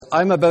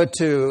I'm about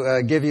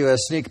to give you a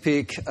sneak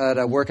peek at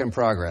a work in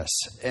progress,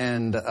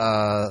 and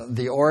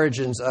the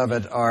origins of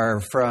it are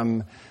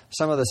from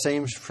some of the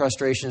same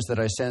frustrations that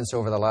I sense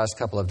over the last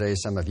couple of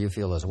days some of you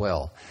feel as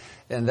well.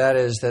 And that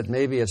is that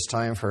maybe it's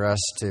time for us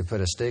to put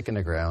a stake in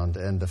the ground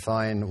and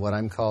define what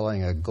I'm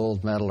calling a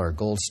gold medal or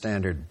gold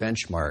standard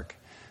benchmark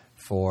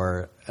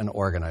for an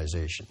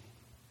organization,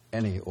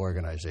 any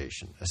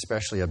organization,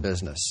 especially a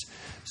business.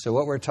 So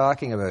what we're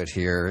talking about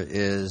here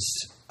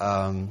is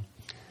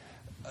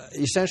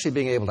essentially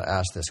being able to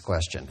ask this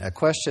question, a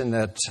question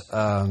that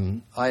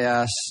I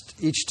asked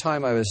each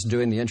time I was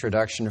doing the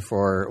introduction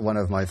for one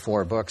of my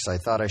 4 books. I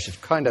thought I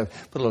should kind of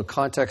put a little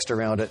context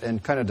around it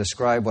and kind of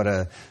describe what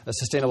a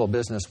sustainable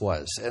business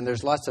was. And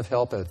there's lots of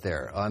help out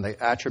there on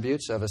the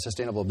attributes of a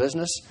sustainable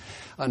business.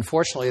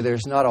 Unfortunately,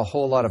 there's not a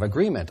whole lot of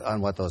agreement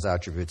on what those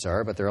attributes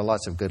are, but there are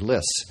lots of good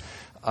lists.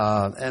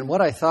 And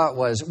what I thought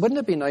was, wouldn't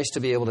it be nice to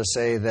be able to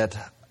say that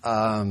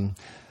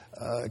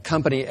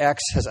company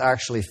X has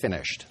actually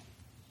finished?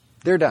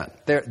 They're done.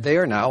 They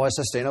are now a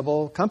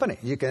sustainable company.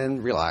 You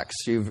can relax.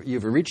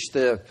 You've reached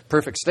the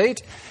perfect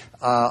state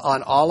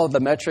on all of the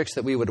metrics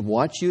that we would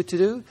want you to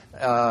do,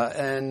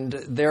 and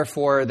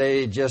therefore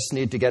they just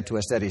need to get to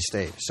a steady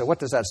state. So what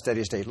does that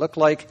steady state look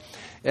like?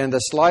 And the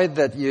slide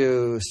that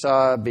you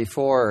saw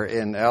before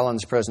in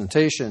Alan's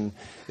presentation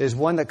is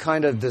one that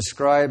kind of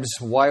describes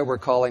why we're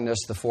calling this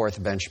the 4th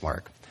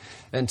benchmark.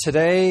 And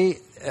today,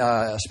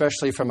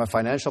 especially from a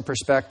financial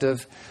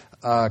perspective,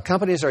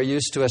 companies are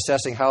used to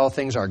assessing how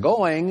things are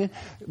going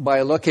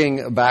by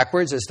looking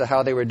backwards as to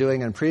how they were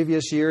doing in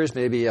previous years,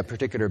 maybe a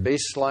particular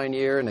baseline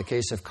year. In the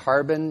case of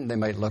carbon, they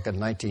might look at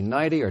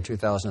 1990 or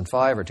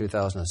 2005 or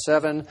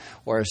 2007,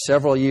 or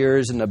several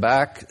years in the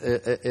back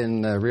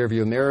in the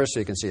rearview mirror so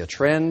you can see a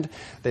trend.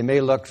 They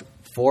may look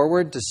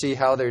forward to see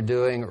how they're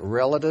doing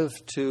relative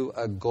to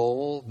a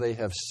goal they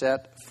have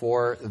set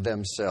for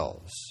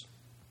themselves.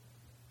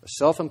 A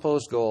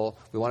self-imposed goal,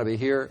 we want to be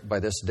here by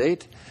this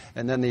date.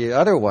 And then the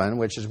other one,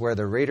 which is where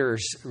the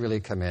raters really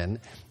come in,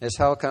 is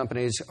how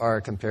companies are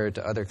compared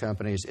to other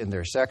companies in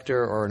their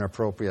sector or an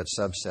appropriate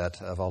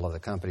subset of all of the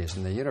companies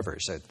in the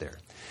universe out there.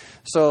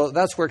 So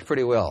that's worked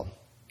pretty well.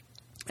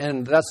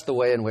 And that's the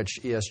way in which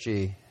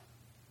ESG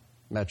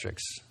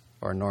metrics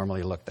are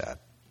normally looked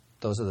at.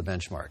 Those are the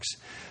benchmarks.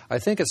 I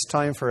think it's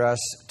time for us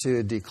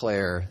to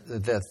declare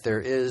that there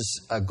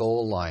is a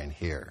goal line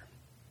here,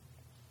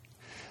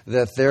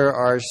 that there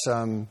are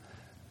some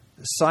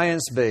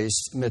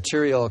science-based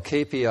material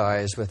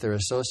KPIs with their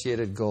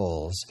associated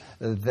goals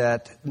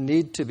that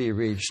need to be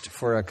reached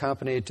for a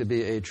company to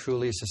be a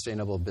truly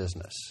sustainable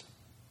business.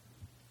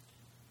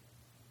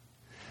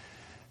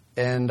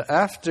 And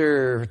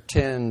after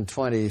 10,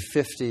 20,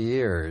 50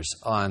 years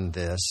on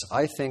this,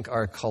 I think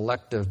our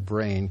collective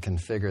brain can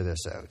figure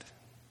this out.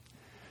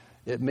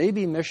 It may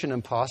be mission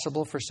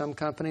impossible for some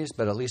companies,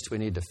 but at least we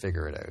need to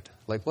figure it out.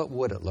 Like, what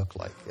would it look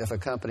like if a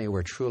company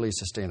were truly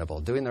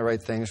sustainable, doing the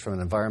right things from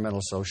an environmental,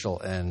 social,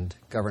 and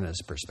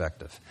governance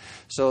perspective?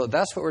 So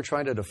that's what we're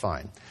trying to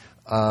define.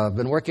 I've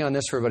been working on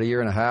this for about a year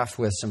and a half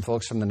with some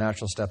folks from the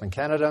Natural Step in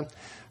Canada.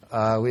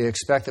 We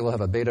expect that we'll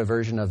have a beta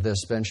version of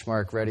this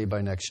benchmark ready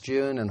by next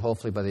June, and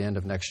hopefully by the end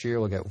of next year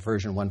we'll get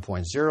version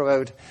 1.0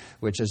 out,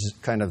 which is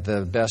kind of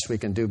the best we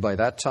can do by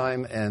that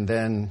time, and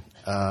then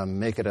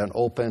make it an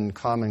open,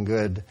 common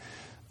good,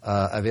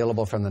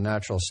 available from the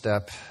Natural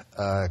Step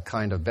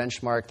kind of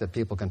benchmark that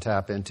people can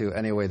tap into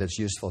any way that's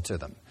useful to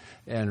them,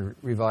 and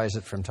revise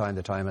it from time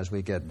to time as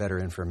we get better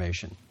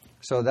information.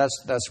 So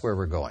that's where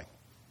we're going.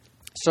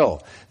 So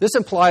this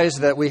implies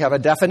that we have a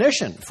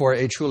definition for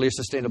a truly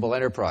sustainable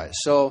enterprise.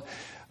 So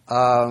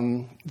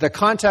the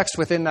context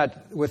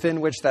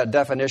within which that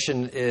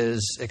definition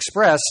is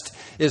expressed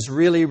is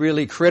really,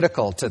 really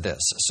critical to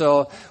this.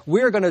 So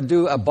we're going to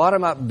do a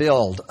bottom-up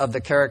build of the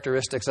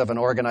characteristics of an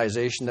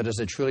organization that is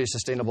a truly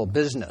sustainable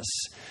business.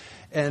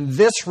 And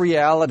this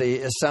reality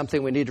is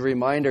something we need to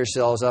remind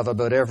ourselves of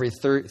about every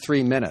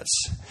 3 minutes,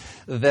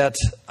 that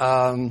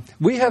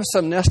we have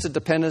some nested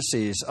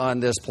dependencies on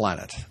this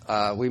planet.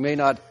 We may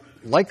not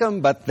like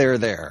them, but they're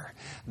there.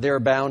 They're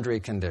boundary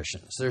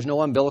conditions. There's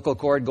no umbilical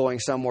cord going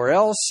somewhere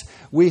else.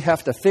 We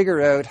have to figure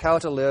out how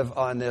to live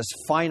on this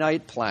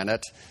finite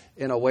planet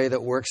in a way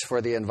that works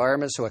for the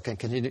environment so it can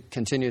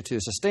continue to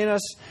sustain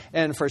us,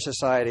 and for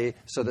society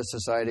so that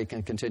society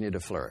can continue to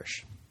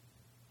flourish.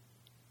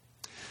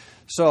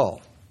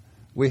 So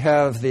we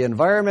have the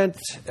environment,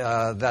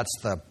 that's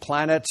the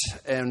planet,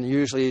 and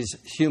usually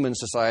human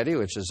society,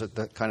 which is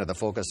kind of the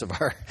focus of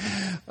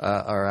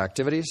our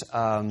activities.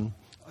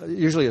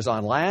 Usually is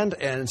on land,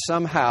 and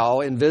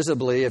somehow,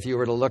 invisibly, if you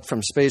were to look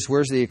from space,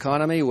 where's the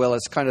economy? Well,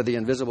 it's kind of the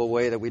invisible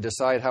way that we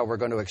decide how we're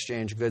going to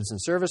exchange goods and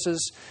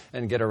services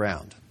and get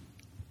around.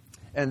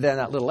 And then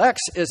that little x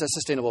is a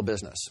sustainable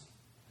business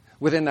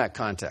within that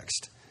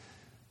context.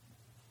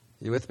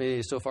 You with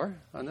me so far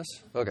on this?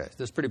 Okay,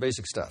 this is pretty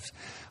basic stuff.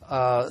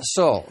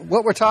 So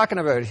what we're talking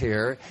about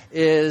here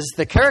is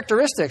the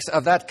characteristics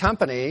of that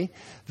company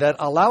that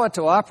allow it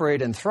to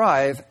operate and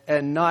thrive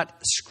and not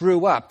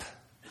screw up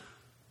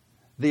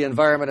the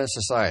environment and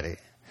society.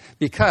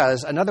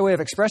 Because another way of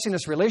expressing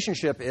this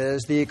relationship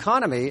is the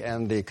economy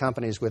and the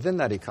companies within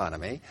that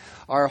economy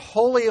are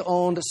wholly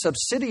owned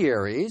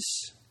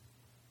subsidiaries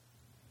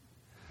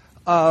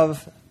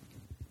of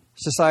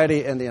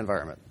society and the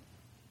environment.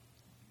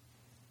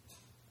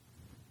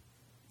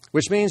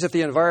 Which means if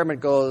the environment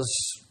goes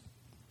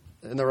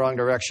in the wrong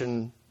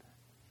direction,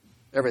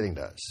 everything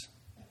does.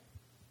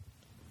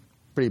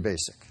 Pretty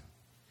basic.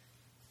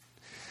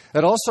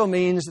 It also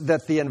means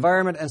that the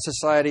environment and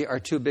society are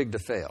too big to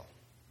fail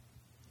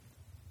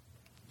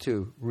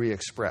to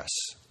re-express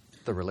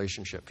the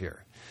relationship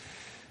here.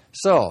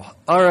 So,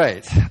 all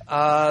right.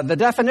 The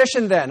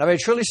definition then of a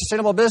truly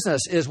sustainable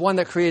business is one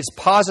that creates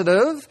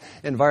positive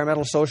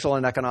environmental, social,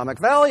 and economic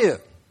value.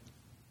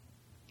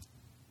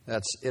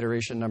 That's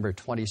iteration number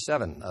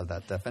 27 of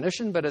that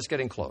definition, but it's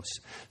getting close.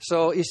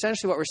 So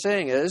essentially what we're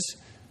saying is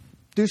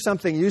do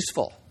something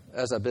useful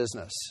as a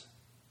business,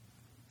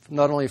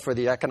 not only for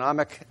the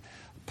economic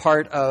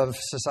part of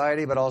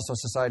society, but also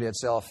society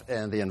itself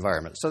and the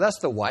environment. So that's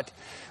the what.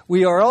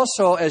 We are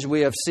also, as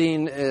we have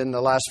seen in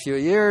the last few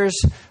years,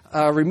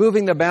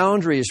 removing the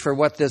boundaries for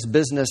what this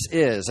business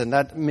is. And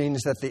that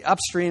means that the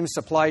upstream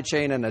supply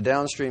chain and the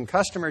downstream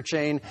customer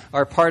chain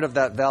are part of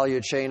that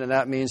value chain, and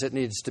that means it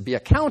needs to be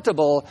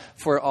accountable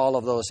for all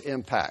of those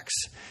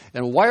impacts.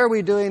 And why are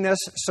we doing this?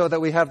 So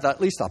that we have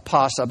at least a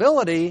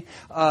possibility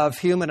of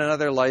human and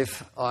other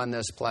life on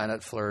this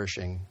planet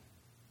flourishing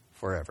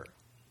forever.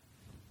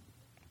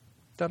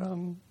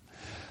 Ta-dum.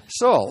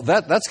 So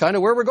that's kind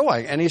of where we're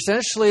going. And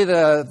essentially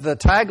the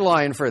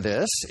tagline for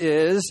this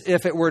is,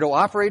 if it were to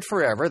operate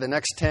forever, the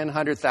next 10,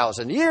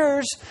 100,000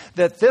 years,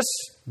 that this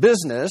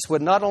business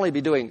would not only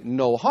be doing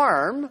no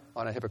harm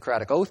on a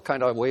Hippocratic oath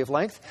kind of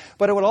wavelength,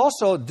 but it would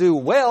also do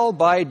well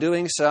by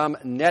doing some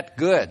net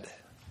good,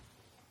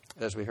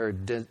 as we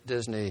heard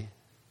Disney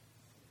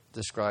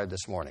describe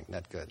this morning,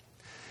 net good.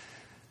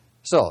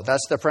 So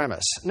that's the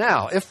premise.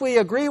 Now, if we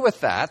agree with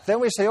that, then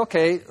we say,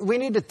 okay, we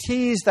need to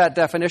tease that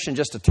definition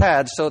just a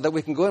tad so that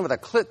we can go in with a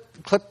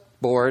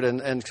clipboard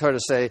and sort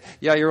of say,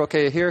 yeah, you're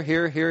okay here,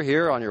 here, here,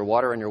 here on your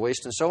water and your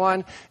waste and so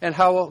on, and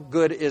how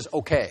good is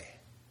okay?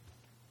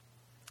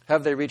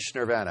 Have they reached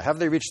nirvana? Have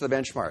they reached the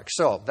benchmark?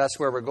 So that's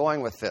where we're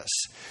going with this.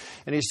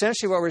 And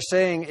essentially what we're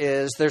saying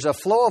is there's a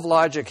flow of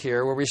logic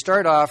here where we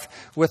start off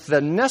with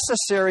the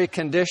necessary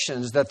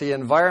conditions that the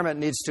environment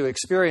needs to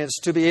experience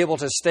to be able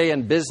to stay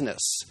in business.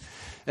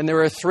 And there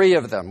are 3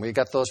 of them. We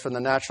got those from the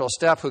natural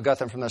step, who got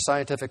them from the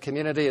scientific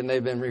community, and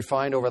they've been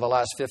refined over the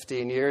last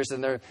 15 years,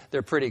 and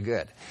they're pretty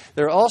good.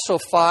 There are also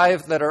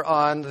 5 that are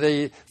on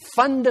the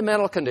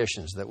fundamental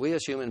conditions that we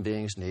as human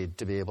beings need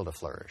to be able to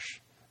flourish.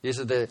 These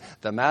are the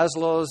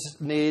Maslow's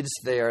needs.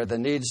 They are the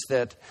needs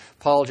that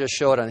Paul just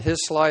showed on his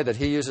slide that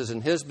he uses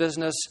in his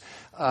business.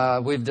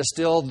 We've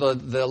distilled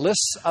the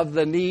lists of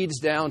the needs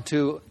down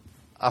to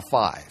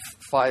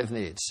 5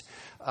 needs.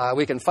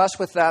 We can fuss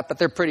with that, but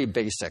they're pretty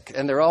basic,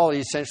 and they're all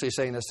essentially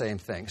saying the same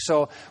thing.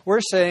 So we're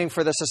saying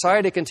for the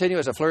society to continue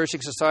as a flourishing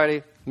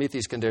society, meet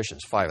these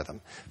conditions, 5 of them.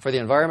 For the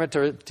environment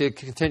to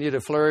continue to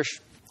flourish,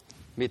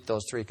 meet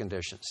those 3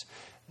 conditions.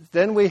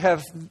 Then we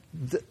have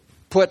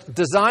put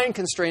design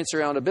constraints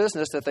around a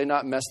business that they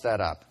not mess that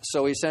up.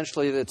 So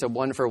essentially, it's a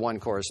one-for-one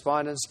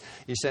correspondence.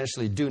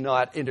 Essentially, do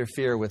not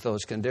interfere with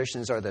those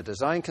conditions are the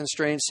design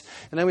constraints.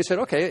 And then we said,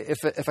 okay,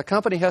 if a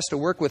company has to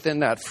work within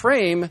that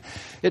frame,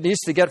 it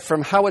needs to get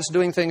from how it's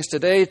doing things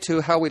today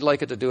to how we'd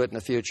like it to do it in the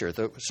future.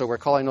 So we're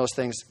calling those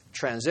things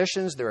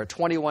transitions. There are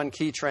 21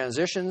 key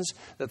transitions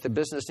that the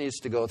business needs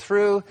to go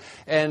through.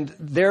 And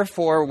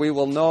therefore, we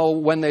will know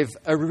when they've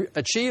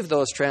achieved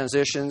those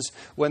transitions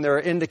when there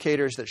are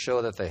indicators that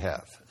show that they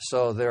have.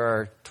 So there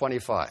are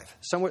 25.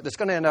 It's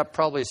going to end up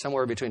probably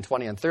somewhere between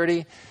 20 and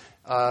 30.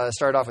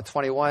 Started off with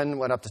 21,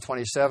 went up to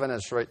 27.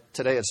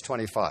 Today it's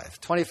 25.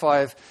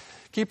 25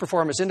 key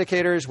performance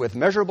indicators with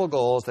measurable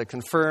goals that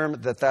confirm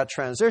that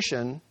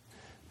transition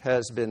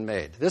has been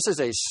made. This is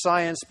a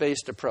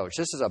science-based approach.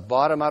 This is a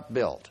bottom-up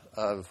build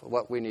of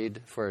what we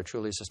need for a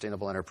truly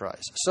sustainable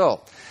enterprise.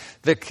 So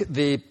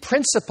the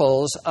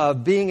principles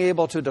of being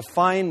able to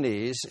define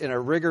these in a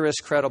rigorous,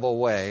 credible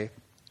way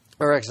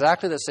are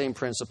exactly the same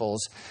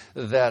principles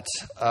that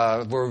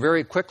were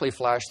very quickly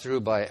flashed through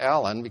by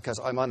Alan, because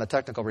I'm on the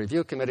technical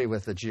review committee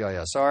with the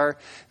GISR,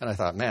 and I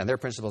thought, man, their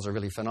principles are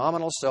really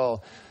phenomenal,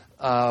 so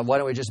why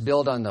don't we just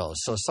build on those?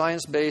 So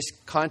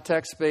science-based,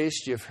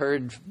 context-based, you've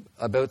heard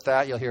about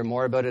that. You'll hear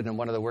more about it in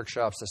one of the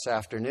workshops this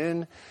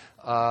afternoon.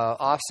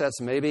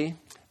 Offsets, maybe.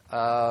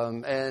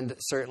 And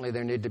certainly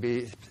there need to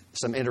be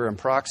some interim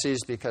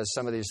proxies because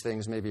some of these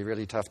things may be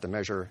really tough to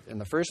measure in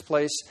the first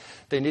place.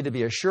 They need to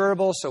be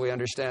assurable so we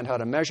understand how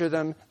to measure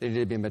them. They need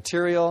to be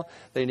material.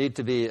 They need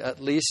to be at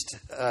least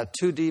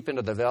too deep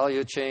into the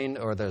value chain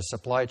or the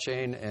supply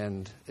chain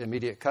and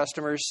immediate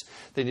customers.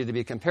 They need to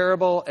be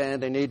comparable,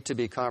 and they need to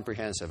be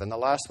comprehensive. And the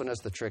last one is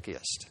the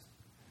trickiest.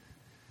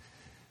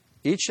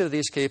 Each of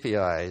these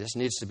KPIs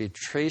needs to be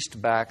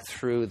traced back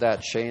through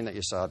that chain that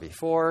you saw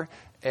before,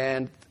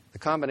 and the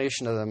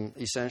combination of them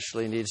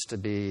essentially needs to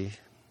be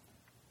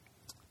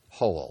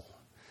whole.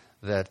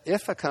 that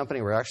if a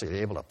company were actually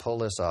able to pull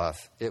this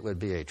off, it would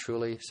be a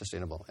truly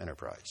sustainable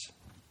enterprise.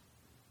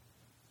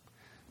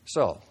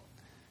 So,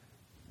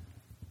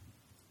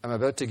 I'm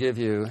about to give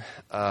you,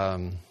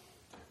 and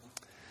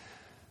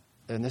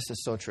this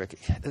is so tricky.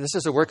 This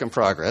is a work in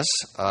progress,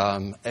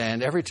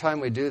 and every time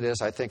we do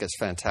this, I think it's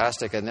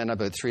fantastic, and then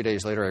about 3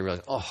 days later, I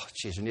realize, oh,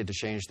 geez, we need to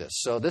change this.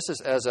 So this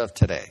is as of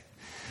today.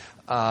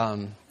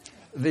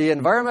 The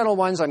environmental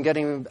ones I'm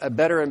getting a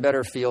better and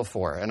better feel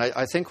for, and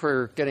I think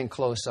we're getting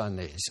close on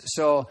these.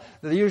 So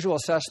the usual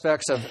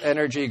suspects of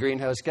energy,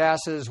 greenhouse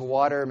gases,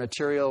 water,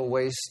 material,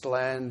 waste,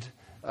 land,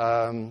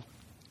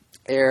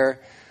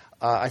 air.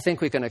 I think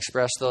we can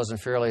express those in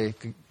fairly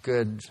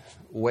good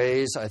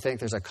ways. I think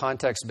there's a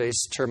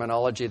context-based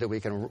terminology that we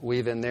can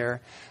weave in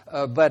there.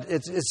 But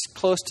it's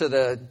close to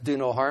the do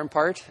no harm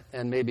part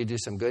and maybe do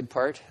some good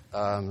part.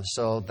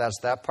 So that's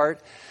that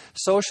part.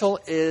 Social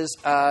is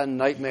a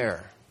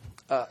nightmare.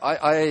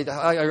 I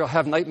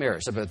have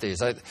nightmares about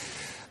these.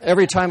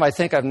 Every time I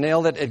think I've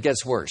nailed it, it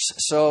gets worse.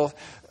 So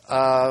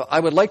I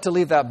would like to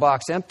leave that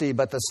box empty,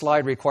 but the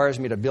slide requires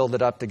me to build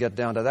it up to get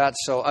down to that.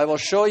 So I will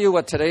show you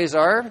what today's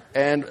are,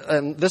 and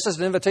this is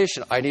an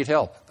invitation. I need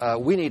help.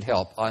 We need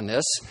help on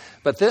this.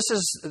 But this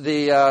is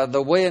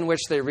the way in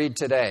which they read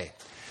today.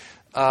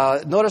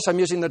 Notice I'm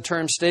using the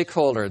term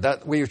stakeholder,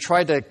 that we've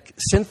tried to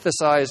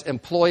synthesize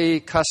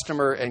employee,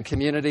 customer, and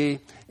community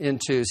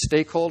into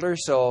stakeholders.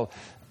 So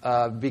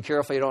be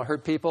careful you don't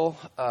hurt people.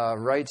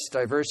 Rights,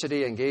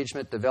 diversity,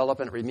 engagement,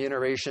 development,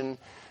 remuneration,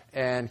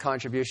 and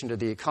contribution to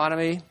the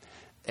economy,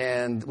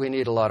 and we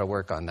need a lot of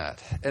work on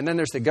that. And then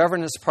there's the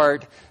governance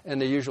part, and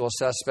the usual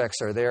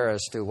suspects are there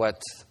as to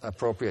what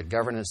appropriate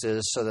governance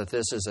is so that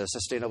this is a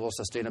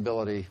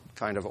sustainability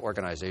kind of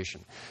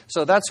organization.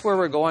 So that's where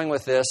we're going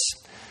with this.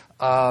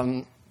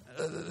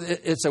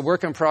 It's a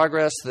work in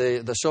progress.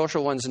 The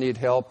social ones need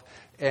help.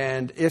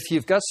 And if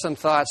you've got some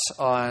thoughts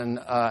on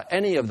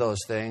any of those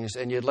things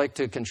and you'd like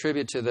to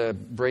contribute to the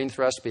brain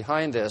thrust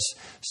behind this,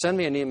 send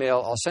me an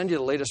email. I'll send you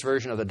the latest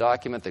version of the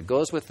document that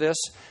goes with this,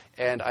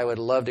 and I would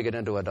love to get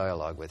into a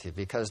dialogue with you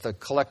because the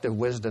collective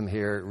wisdom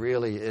here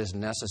really is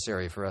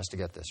necessary for us to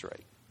get this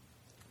right.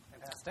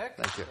 Fantastic.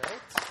 Thank you.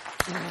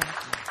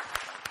 Great.